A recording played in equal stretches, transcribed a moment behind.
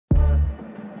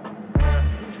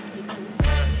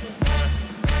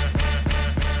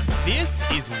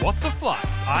is What the Flux.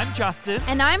 I'm Justin.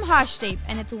 And I'm Harshdeep,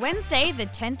 and it's Wednesday, the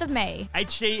 10th of May.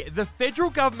 HD, the federal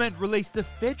government released the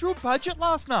federal budget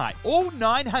last night. All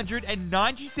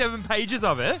 997 pages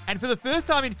of it. And for the first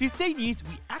time in 15 years,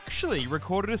 we actually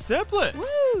recorded a surplus.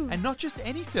 Woo! And not just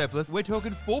any surplus, we're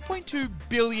talking $4.2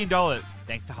 billion.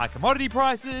 Thanks to high commodity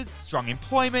prices, strong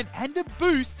employment, and a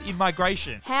boost in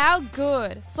migration. How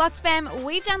good. Flux fam,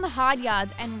 we've done the hard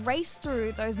yards and raced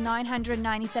through those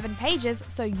 997 pages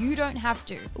so you don't have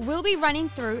to. We'll be running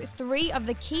through 3 of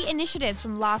the key initiatives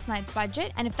from last night's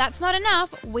budget, and if that's not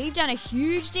enough, we've done a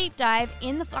huge deep dive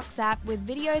in the Flux app with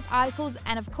videos, articles,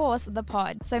 and of course, the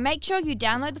pod. So make sure you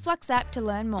download the Flux app to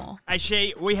learn more.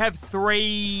 Actually, we have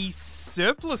 3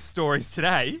 surplus stories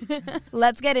today.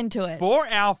 Let's get into it. For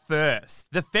our first,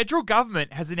 the federal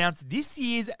government has announced this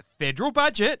year's federal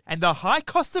budget, and the high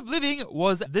cost of living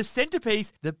was the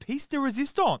centerpiece, the piece de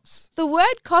resistance. The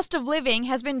word cost of living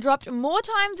has been dropped more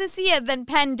times this year than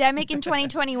pandemic in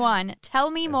 2021. Tell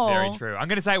me more. That's very true. I'm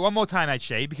going to say it one more time,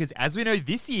 HG, because as we know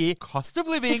this year, cost of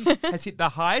living has hit the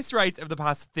highest rates of the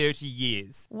past 30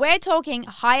 years. We're talking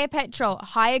higher petrol,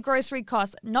 higher grocery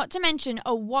costs, not to mention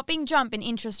a whopping jump in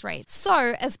interest rates.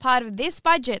 So, as part of this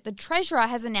budget, the Treasurer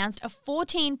has announced a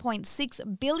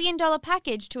 $14.6 billion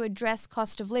package to address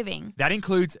cost of living. That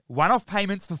includes one-off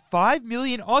payments for 5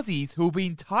 million Aussies who will be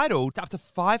entitled to up to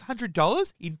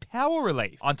 $500 in power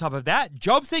relief. On top of that,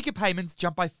 job seeker payments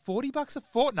jump by $40 a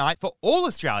fortnight for all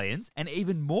Australians and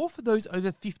even more for those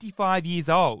over 55 years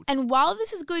old. And while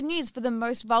this is good news for the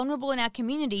most vulnerable in our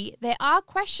community, there are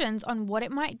questions on what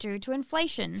it might do to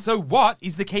inflation. So what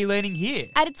is the key learning here?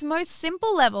 At its most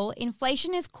simple level,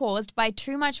 inflation is caused by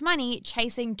too much money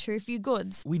chasing too few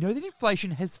goods. We know that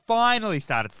inflation has finally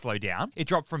started to slow down. It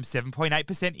dropped from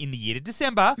 7.8% in the year to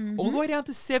December, all the way down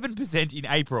to 7% in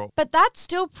April. But that's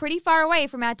still pretty far away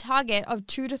from our target of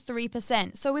 2 to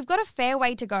 3%, so we've got a fair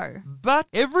way to go. But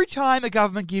every time a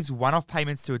government gives one-off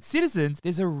payments to its citizens,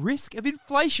 there's a risk of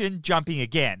inflation jumping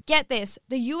again. Get this,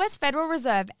 the US Federal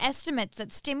Reserve estimates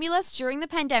that stimulus during the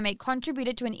pandemic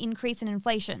contributed to an increase in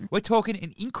inflation. We're talking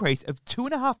an increase of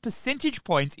 2.5 percentage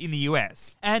points in the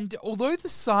US. And although the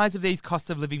size of these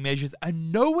cost of living measures are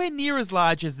nowhere near as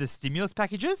large as the stimulus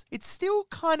packages, it still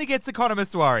kind of gets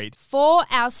economists worried. For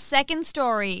our second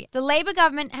story, the Labor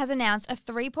government has announced a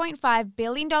 $3.5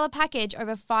 billion package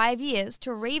over 5 years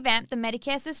to revamp the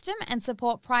Medicare system and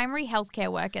support primary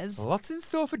healthcare workers. Lots in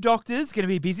store for doctors, going to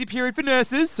be a busy period for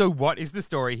nurses, so what is the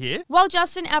story here? Well,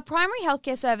 Justin, our primary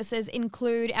healthcare services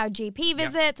include our GP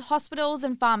visits, hospitals,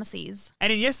 and pharmacies.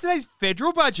 And in yesterday's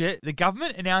federal budget, the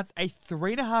government announced a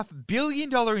 $3.5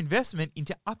 billion investment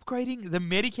into upgrading the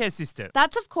Medicare system.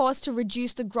 That's, of course, to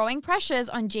reduce the growing pressures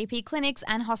on GP clinics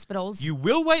and hospitals. You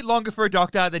will wait longer for a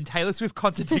doctor than Taylor Swift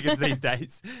concert tickets these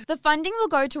days. The funding will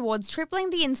go towards tripling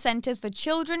the incentives for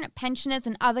children, pensioners,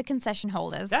 and other concession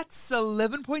holders. That's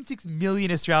 11.6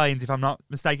 million Australians, if I'm not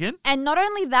mistaken. And not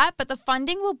only that, but the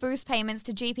funding will boost payments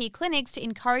to GP clinics to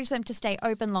encourage them to stay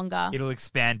open longer. It'll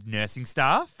expand nursing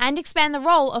staff. And expand the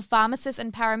role of pharmacists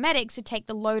and paramedics to take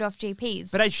the load off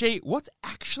GPs. But HG, what's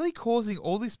actually causing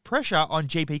all this pressure on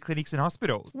GP clinics and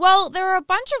hospitals? Well, there are a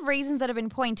bunch of reasons that have been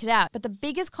pointed out, but the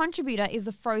biggest contributor is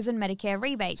the frozen Medicare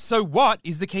rebate. So what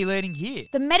is the key learning here?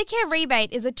 The Medicare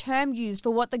rebate is a term used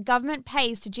for what the government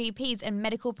pays to GPs and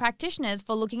medical practitioners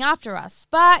for looking after us.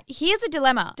 But here's a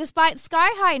dilemma. Despite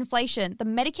sky-high inflation, the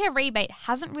Medicare rebate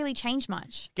hasn't really changed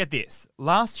much. Get this.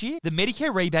 Last year, the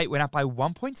Medicare rebate went up by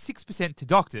 1.6% to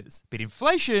doctors, but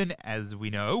inflation, as we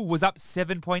know, was up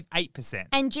 7.8%.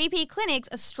 And GP clinics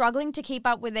are struggling to keep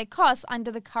up with their costs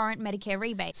under the current Medicare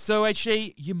rebate. So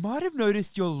HG, you might have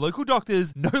noticed your local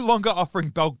doctors no longer offering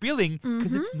bulk billing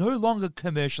because it's no longer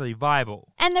commercially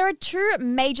viable. And there are 2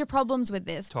 major problems with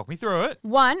this. Talk me through it.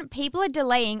 1, people are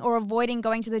delaying or avoiding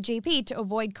going to the GP to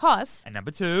avoid costs. And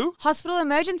number 2, Hospital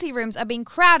emergency rooms are being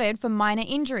crowded for minor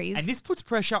injuries. and this puts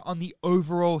pressure on the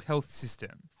overall health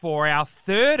system. For our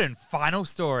third and final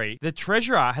story, the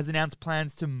Treasurer has announced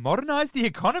plans to modernise the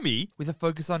economy with a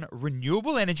focus on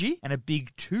renewable energy and a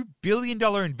big $2 billion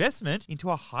investment into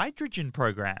a hydrogen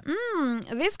program.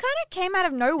 This kind of came out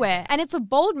of nowhere, and it's a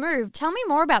bold move. Tell me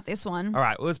more about this one. All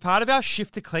right, well, as part of our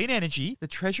shift to clean energy, the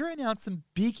Treasurer announced some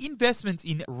big investments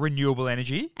in renewable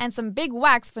energy. And some big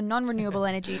whacks for non-renewable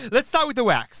energy. Let's start with the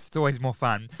wax. It's always more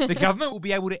fun. The government will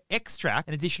be able to extract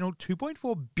an additional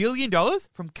 $2.4 billion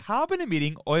from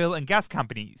carbon-emitting oil and gas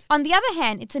companies. On the other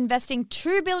hand, it's investing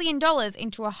 $2 billion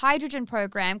into a hydrogen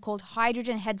program called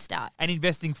Hydrogen Head Start. And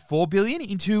investing $4 billion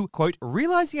into, quote,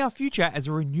 realising our future as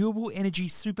a renewable energy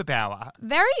superpower.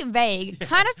 Very vague.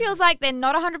 Kind of feels like they're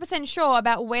not 100% sure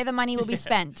about where the money will be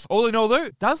spent. All in all, though, though,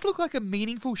 does look like a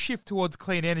meaningful shift towards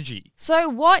clean energy. So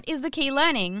what is the key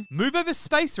learning? Move Over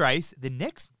Space Race, the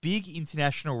next big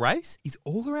international race, is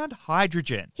all around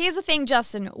hydrogen. Here's the thing,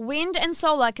 Justin. Wind and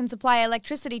solar can supply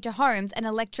electricity to homes and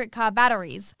electric car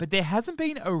batteries. But there hasn't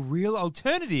been a real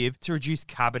alternative to reduce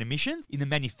carbon emissions in the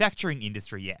manufacturing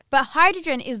industry yet. But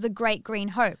hydrogen is the great green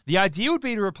hope. The idea would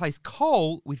be to replace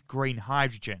coal with green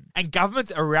hydrogen. And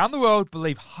governments around the world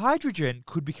believe hydrogen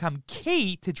could become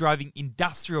key to driving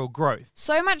industrial growth.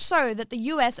 So much so that the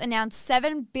US announced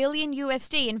 $7 billion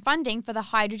USD in funding for the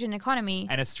hydrogen economy.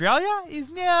 And Australia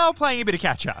is now playing a bit of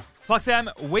catch-up. Flux fam,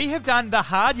 we have done the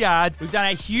hard yards. We've done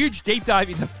a huge deep dive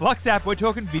in the Flux app. We're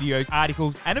talking videos,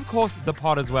 articles, and of course, the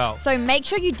pod as well. So make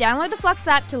sure you download the Flux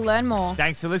app to learn more.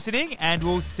 Thanks for listening, and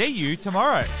we'll see you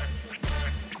tomorrow.